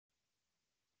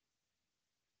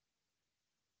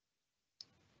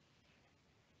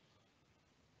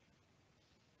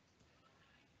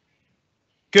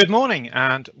Good morning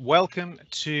and welcome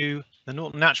to the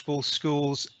Norton Knatchbull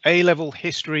School's A-Level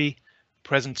History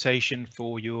presentation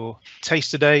for your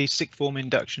Taster Day, Sixth Form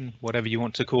Induction, whatever you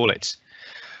want to call it.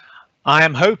 I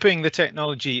am hoping the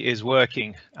technology is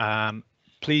working.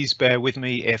 Please bear with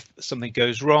me if something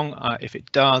goes wrong. If it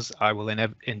does, I will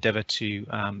endeavour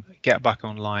to get back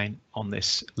online on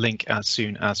this link as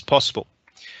soon as possible.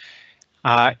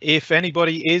 If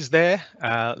anybody is there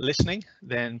listening,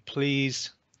 then please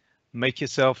make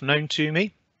yourself known to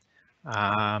me.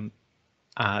 Drop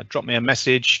me a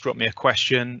message, drop me a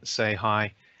question, say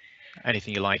hi,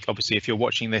 anything you like. Obviously, if you're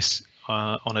watching this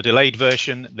on a delayed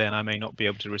version, then I may not be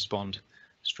able to respond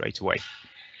straight away.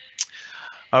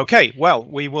 Okay, well,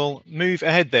 we will move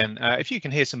ahead then. If you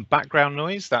can hear some background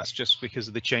noise, that's just because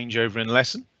of the changeover in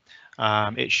lesson.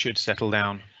 It should settle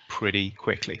down pretty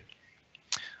quickly.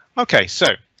 Okay, so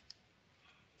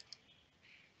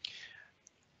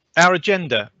our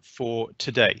agenda for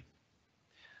today.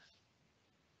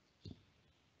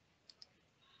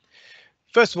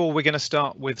 First of all, we're going to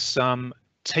start with some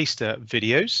taster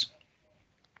videos.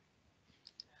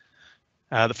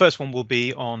 The first one will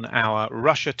be on our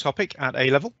Russia topic at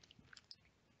A-level.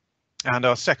 And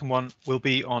our second one will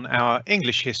be on our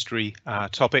English history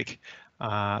topic,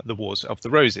 the Wars of the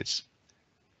Roses.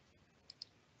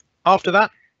 After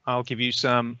that, I'll give you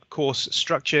some course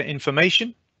structure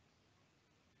information.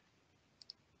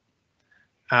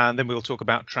 And then we'll talk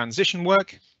about transition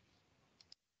work.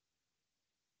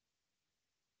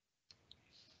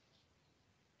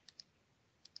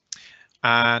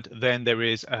 And then there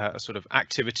is a sort of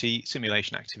activity,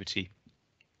 simulation activity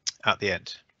at the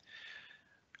end.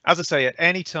 As I say, at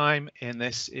any time in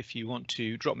this, if you want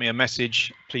to drop me a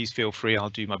message, please feel free. I'll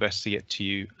do my best to get to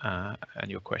you and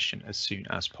your question as soon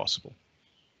as possible.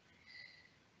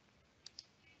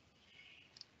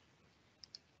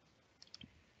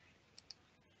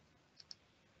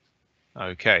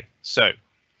 Okay, so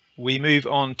we move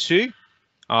on to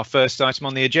our first item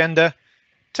on the agenda,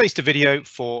 taster video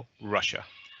for Russia.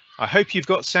 I hope you've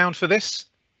got sound for this.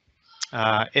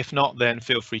 If not, then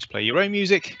feel free to play your own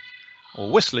music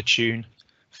or whistle a tune.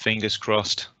 Fingers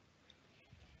crossed.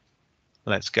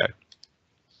 Let's go.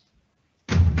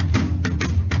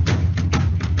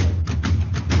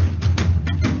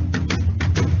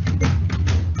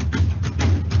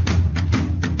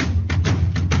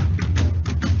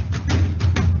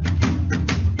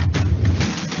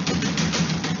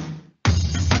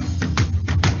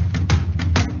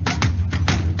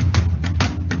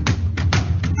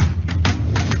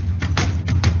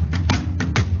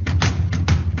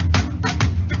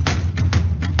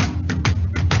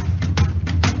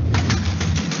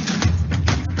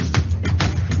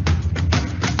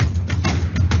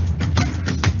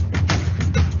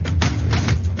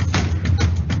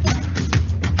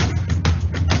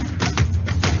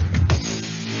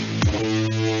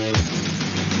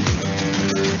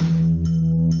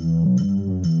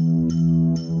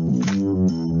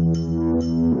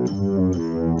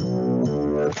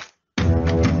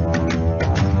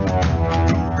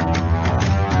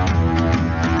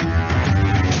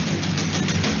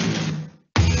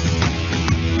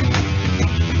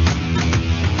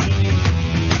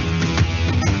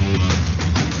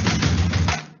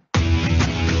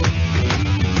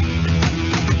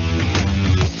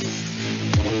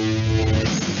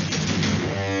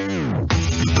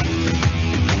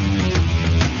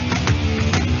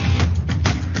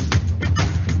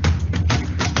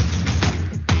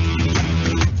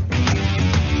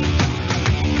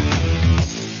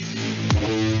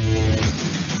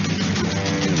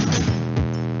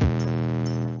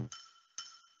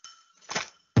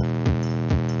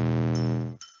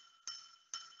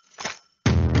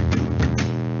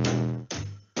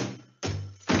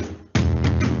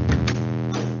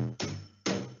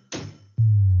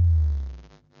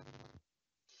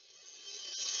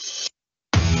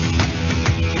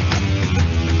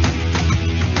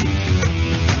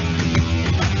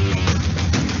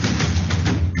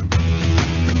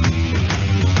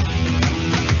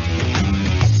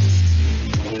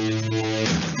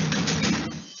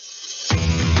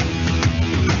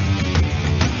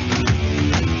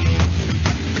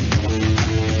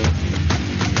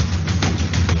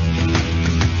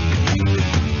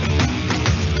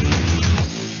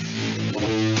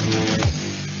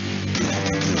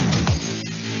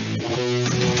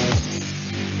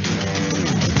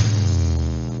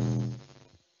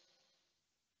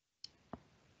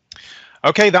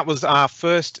 Okay, that was our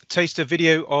first taster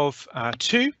video of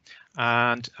two,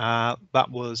 and that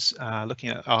was looking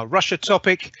at our Russia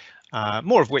topic,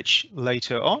 more of which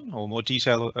later on, or more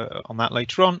detail on that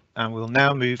later on, and we'll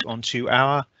now move on to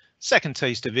our second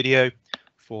taster video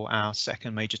for our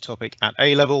second major topic at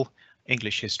A-level,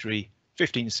 English history,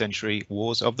 15th century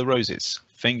Wars of the Roses.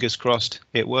 Fingers crossed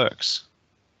it works.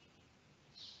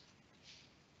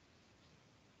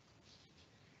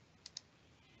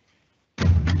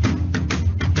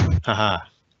 Haha,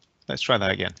 let's try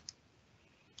that again.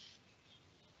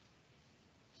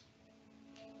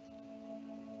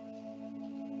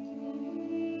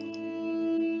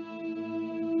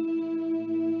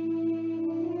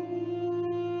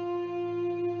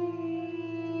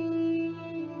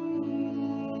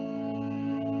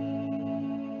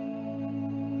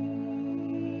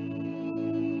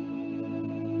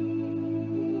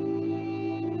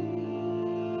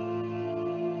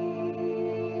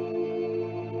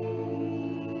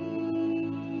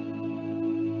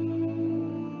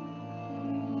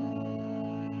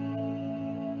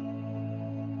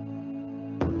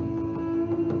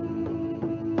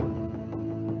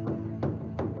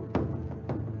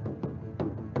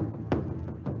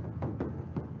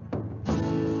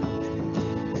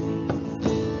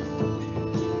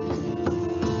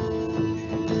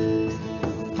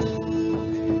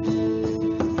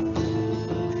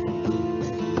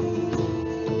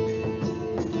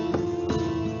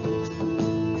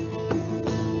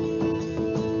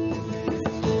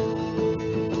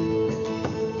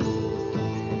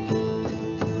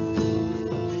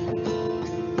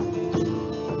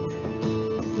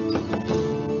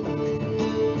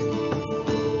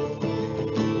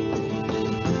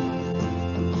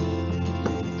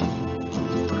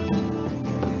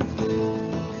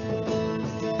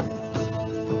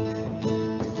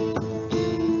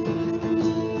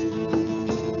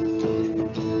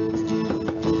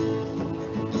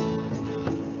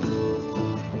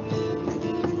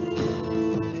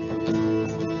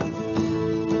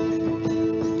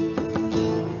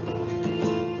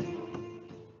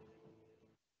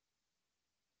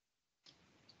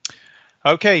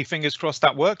 Okay, fingers crossed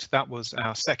that worked. That was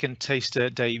our second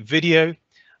taster day video,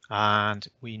 and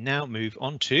we now move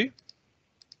on to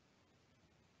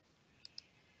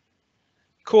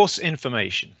course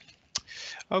information.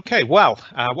 Okay, well,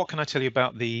 what can I tell you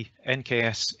about the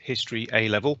NKS History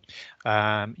A-Level?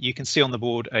 You can see on the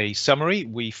board a summary.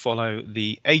 We follow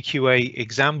the AQA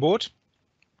exam board,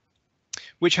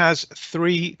 which has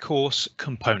 3 course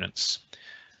components.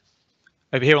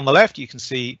 Over here on the left, you can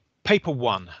see Paper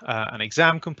 1, an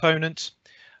exam component.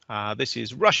 This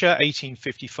is Russia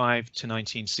 1855 to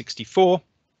 1964.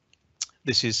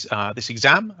 This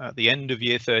exam at the end of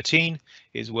year 13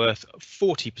 is worth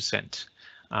 40%.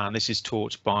 And this is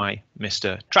taught by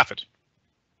Mr. Trafford.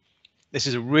 This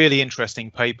is a really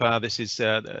interesting paper. This is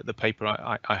the paper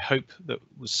I hope that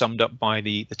was summed up by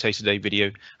the Taster Day video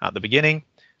at the beginning.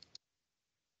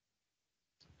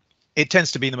 It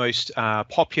tends to be the most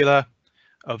popular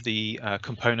of the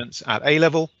components at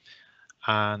A-level,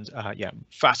 and yeah,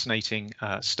 fascinating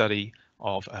study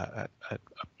of a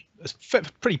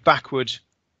pretty backward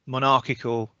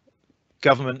monarchical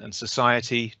government and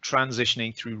society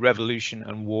transitioning through revolution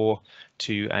and war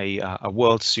to a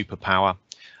world superpower,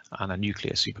 and a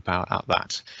nuclear superpower at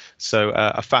that. So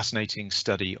a fascinating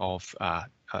study of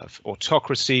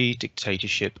autocracy,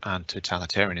 dictatorship and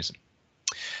totalitarianism.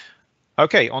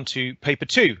 Okay, on to paper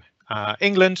 2.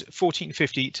 England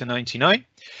 1450 to 99.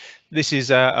 This is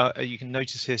you can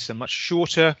notice here a much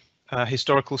shorter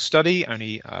historical study,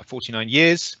 only 49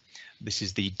 years. This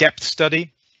is the depth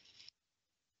study,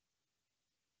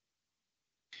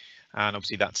 and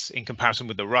obviously that's in comparison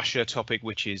with the Russia topic,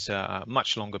 which is a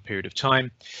much longer period of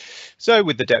time. So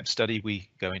with the depth study we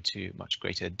go into much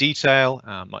greater detail,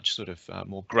 much sort of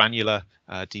more granular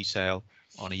detail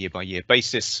on a year-by-year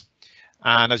basis.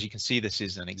 And as you can see, this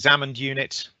is an examined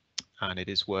unit, and it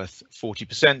is worth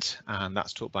 40%, and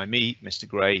that's taught by me, Mr.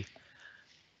 Gray.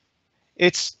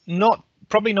 It's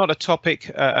probably not a topic,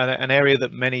 an area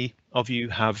that many of you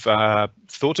have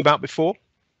thought about before.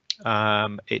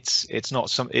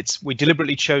 We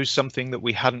deliberately chose something that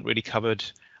we hadn't really covered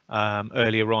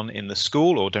earlier on in the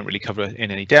school, or don't really cover in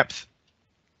any depth.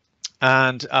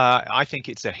 And I think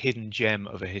it's a hidden gem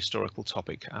of a historical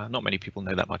topic. Not many people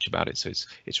know that much about it, so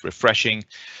it's refreshing,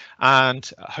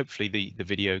 and hopefully the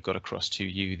video got across to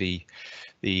you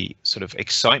the sort of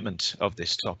excitement of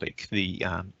this topic, the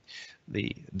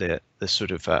sort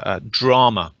of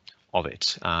drama of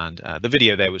it. And the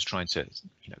video there was trying to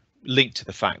link to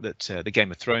the fact that the Game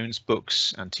of Thrones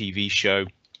books and TV show.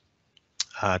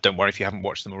 Don't worry if you haven't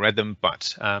watched them or read them,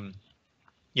 but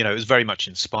it was very much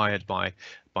inspired by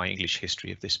English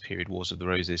history of this period, Wars of the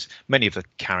Roses. Many of the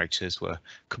characters were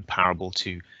comparable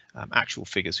to actual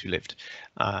figures who lived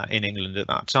in England at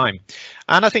that time.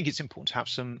 And I think it's important to have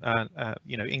some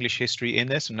English history in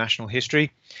there, some national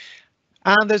history.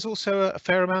 And there's also a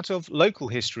fair amount of local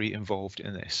history involved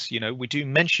in this. We do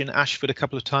mention Ashford a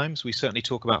couple of times. We certainly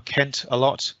talk about Kent a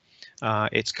lot,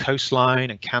 its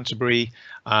coastline and Canterbury,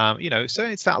 so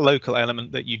it's that local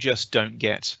element that you just don't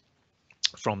get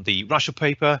from the Russia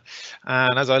paper.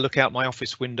 And as I look out my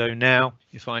office window now,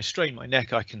 if I strain my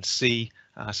neck, I can see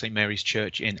St Mary's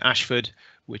Church in Ashford,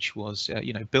 which was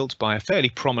built by a fairly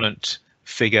prominent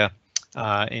figure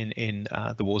in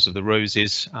the Wars of the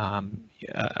Roses,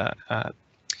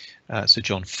 Sir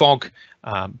John Fogg,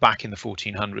 back in the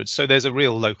 1400s. So there's a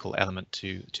real local element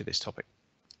to this topic.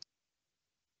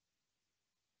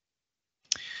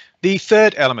 The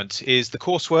third element is the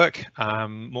coursework,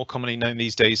 more commonly known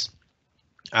these days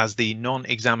as the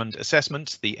non-examined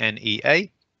assessment, the NEA.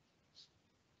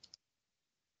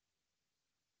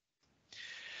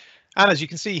 And as you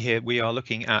can see here, we are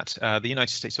looking at the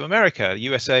United States of America,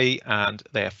 USA, and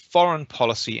their foreign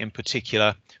policy in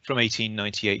particular from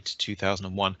 1898 to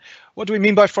 2001. What do we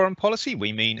mean by foreign policy?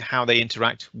 We mean how they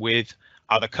interact with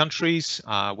other countries,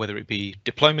 whether it be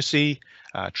diplomacy,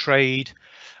 trade,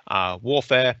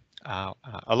 warfare,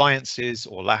 alliances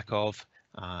or lack of,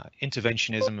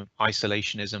 interventionism,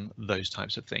 isolationism, those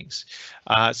types of things.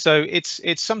 So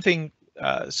it's something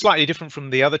slightly different from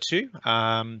the other two.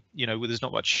 There's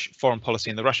not much foreign policy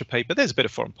in the Russia paper. There's a bit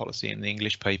of foreign policy in the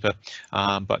English paper,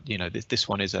 but this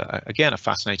one is again a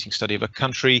fascinating study of a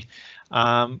country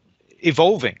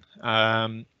evolving,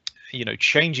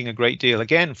 changing a great deal,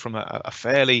 again from a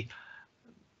fairly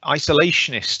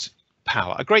isolationist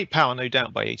power, a great power, no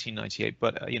doubt, by 1898,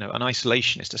 but an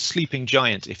isolationist, a sleeping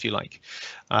giant, if you like,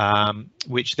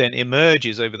 which then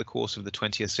emerges over the course of the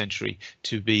 20th century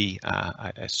to be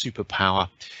a superpower,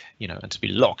 and to be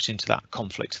locked into that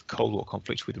conflict, the Cold War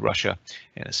conflict with Russia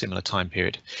in a similar time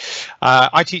period.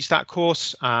 I teach that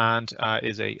course, and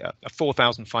is a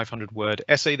 4,500 word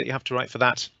essay that you have to write for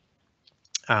that.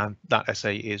 And that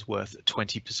essay is worth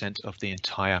 20% of the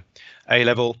entire A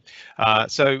level.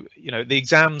 So, the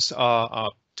exams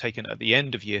are taken at the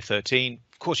end of year 13.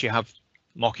 Of course, you have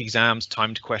mock exams,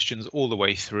 timed questions all the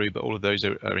way through, but all of those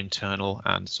are internal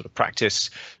and sort of practice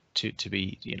to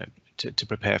be, to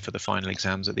prepare for the final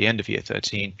exams at the end of year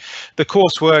 13. The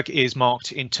coursework is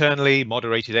marked internally,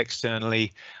 moderated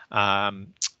externally.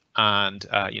 And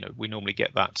we normally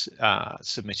get that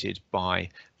submitted by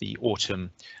the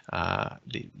autumn,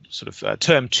 the sort of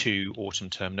term 2, autumn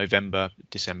term, November,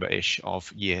 December-ish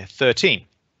of year 13.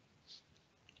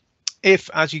 If,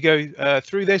 as you go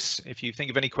through this, if you think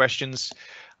of any questions,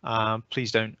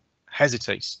 please don't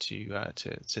hesitate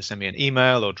to send me an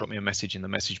email or drop me a message in the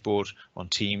message board on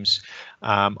Teams.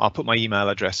 I'll put my email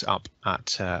address up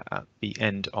at the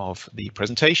end of the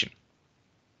presentation.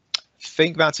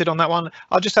 Think that's it on that one.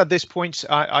 I'll just add this point.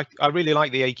 I really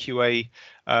like the AQA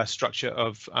structure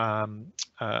of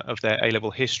their A-level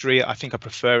history. I think I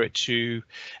prefer it to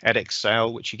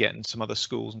Edexcel, which you get in some other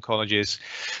schools and colleges.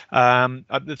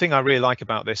 The thing I really like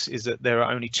about this is that there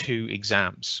are only 2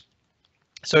 exams.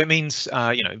 So it means,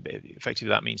 effectively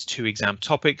that means 2 exam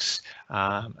topics.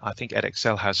 I think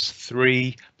Edexcel has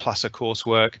 3 plus a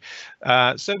coursework.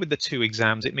 So with the 2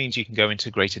 exams, it means you can go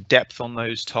into greater depth on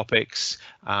those topics.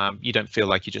 You don't feel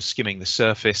like you're just skimming the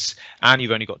surface, and you've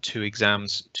only got 2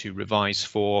 exams to revise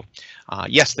for.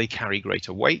 Yes, they carry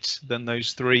greater weight than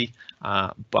those 3,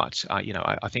 but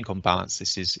I think on balance,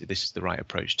 this is the right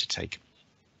approach to take.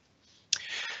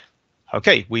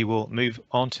 Okay, we will move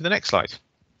on to the next slide.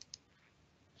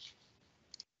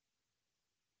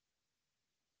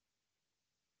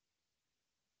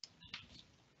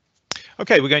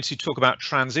 Okay, we're going to talk about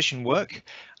transition work,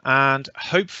 and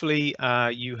hopefully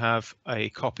you have a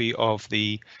copy of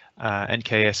the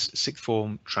NKS Sixth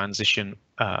Form transition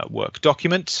work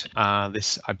document.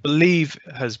 This, I believe,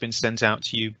 has been sent out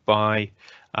to you by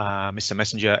Mr.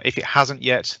 Messenger. If it hasn't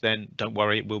yet, then don't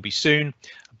worry, it will be soon.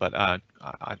 But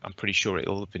I'm pretty sure it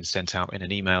will have been sent out in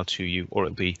an email to you, or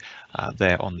it'll be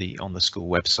there on the school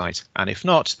website. And if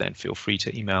not, then feel free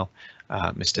to email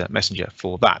Mr. Messenger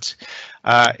for that.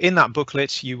 In that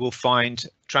booklet, you will find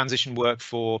transition work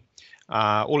for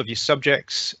all of your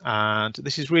subjects, and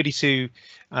this is really to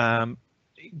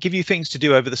give you things to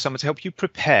do over the summer to help you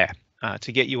prepare,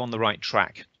 to get you on the right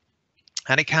track.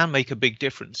 And it can make a big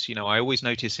difference. I always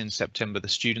notice in September the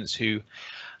students who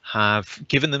have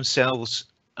given themselves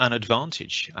an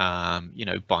advantage,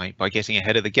 by getting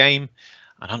ahead of the game,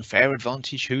 an unfair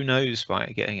advantage, who knows, by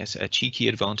getting a cheeky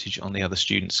advantage on the other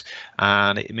students,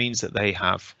 and it means that they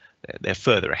have they're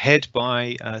further ahead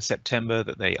by September,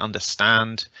 that they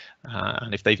understand,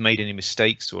 and if they've made any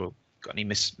mistakes or got any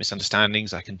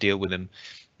misunderstandings, I can deal with them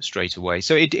straight away.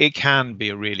 So it can be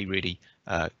a really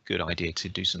good idea to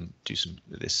do some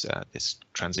this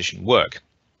transition work.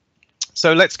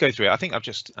 So let's go through it. I think I've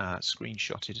just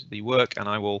screenshotted the work, and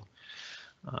I will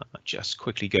just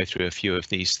quickly go through a few of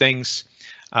these things.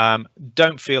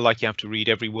 Don't feel like you have to read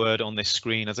every word on this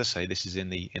screen. As I say, this is in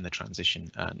the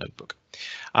transition notebook.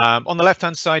 On the left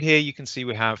hand side here, you can see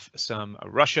we have some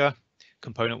Russia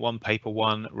component 1, paper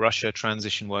 1, Russia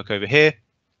transition work over here,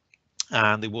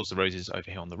 and the Wars of the Roses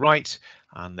over here on the right,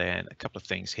 and then a couple of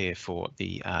things here for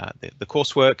the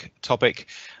coursework topic,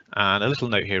 and a little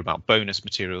note here about bonus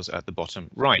materials at the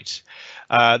bottom right.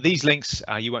 These links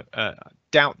you won't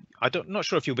doubt. I'm not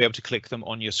sure if you'll be able to click them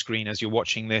on your screen as you're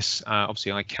watching this.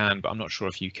 Obviously I can, but I'm not sure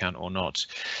if you can or not.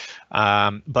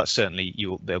 But certainly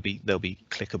they'll be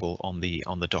clickable on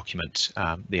the document,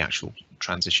 the actual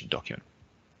transition document.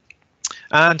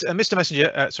 And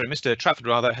Mr. Trafford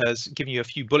rather, has given you a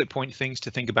few bullet point things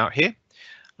to think about here.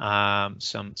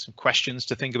 Some questions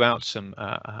to think about, some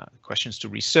questions to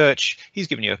research. He's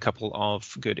given you a couple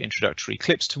of good introductory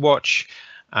clips to watch,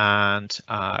 and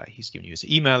he's given you his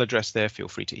email address there. Feel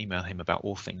free to email him about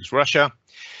all things Russia.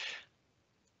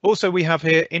 Also, we have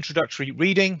here introductory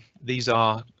reading. These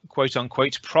are quote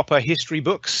unquote proper history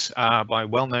books by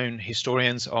well-known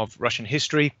historians of Russian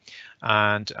history,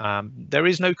 and there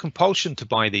is no compulsion to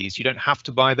buy these. You don't have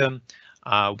to buy them.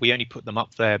 We only put them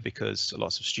up there because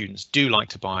lots of students do like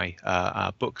to buy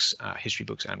books, history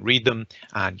books, and read them.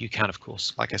 And you can, of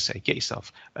course, like I say, get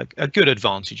yourself a good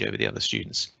advantage over the other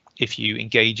students if you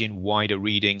engage in wider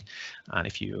reading. And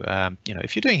if you,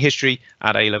 if you're doing history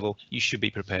at A level, you should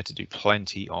be prepared to do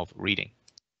plenty of reading.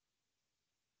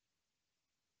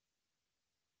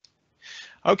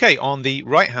 OK, on the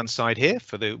right hand side here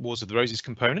for the Wars of the Roses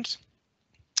component.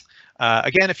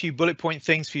 Again, a few bullet point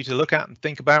things for you to look at and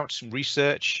think about, some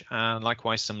research, and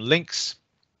likewise some links.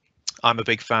 I'm a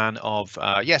big fan of,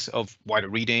 of wider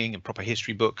reading and proper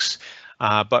history books,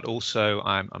 but also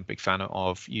I'm a big fan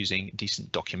of using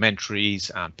decent documentaries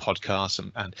and podcasts,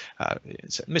 and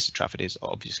Mr. Trafford is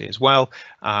obviously as well.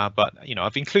 But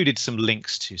I've included some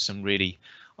links to some really,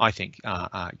 I think,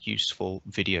 useful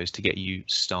videos to get you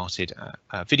started.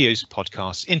 Videos,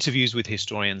 podcasts, interviews with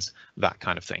historians, that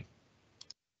kind of thing.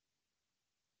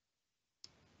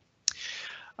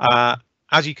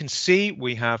 As you can see,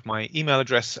 we have my email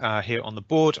address here on the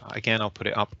board. Again, I'll put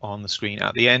it up on the screen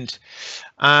at the end.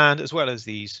 And as well as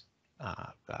these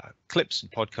clips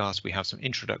and podcasts, we have some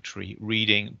introductory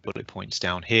reading bullet points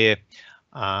down here.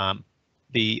 Lauren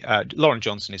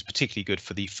Johnson is particularly good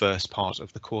for the first part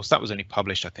of the course. That was only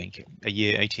published, I think, a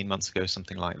year, 18 months ago,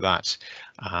 something like that.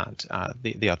 And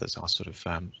the others are sort of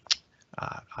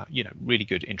really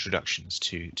good introductions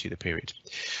to the period.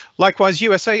 Likewise,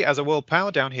 USA as a world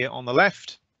power down here on the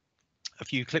left, a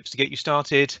few clips to get you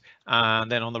started,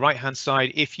 and then on the right hand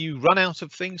side, if you run out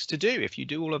of things to do, if you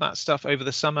do all of that stuff over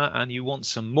the summer and you want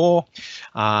some more,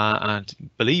 and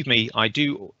believe me, I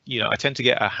do, I tend to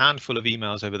get a handful of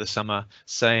emails over the summer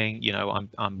saying,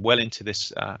 I'm well into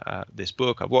this this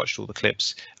book, I've watched all the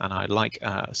clips and I'd like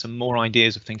some more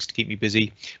ideas of things to keep me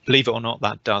busy. Believe it or not,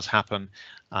 that does happen.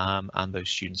 And those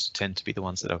students tend to be the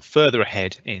ones that are further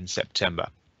ahead in September.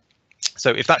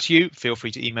 So if that's you, feel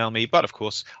free to email me. But of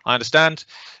course, I understand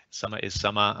summer is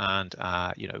summer, and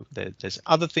there's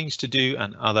other things to do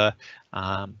and other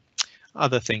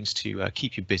things to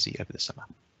keep you busy over the summer.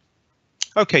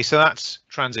 OK, so that's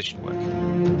transition work.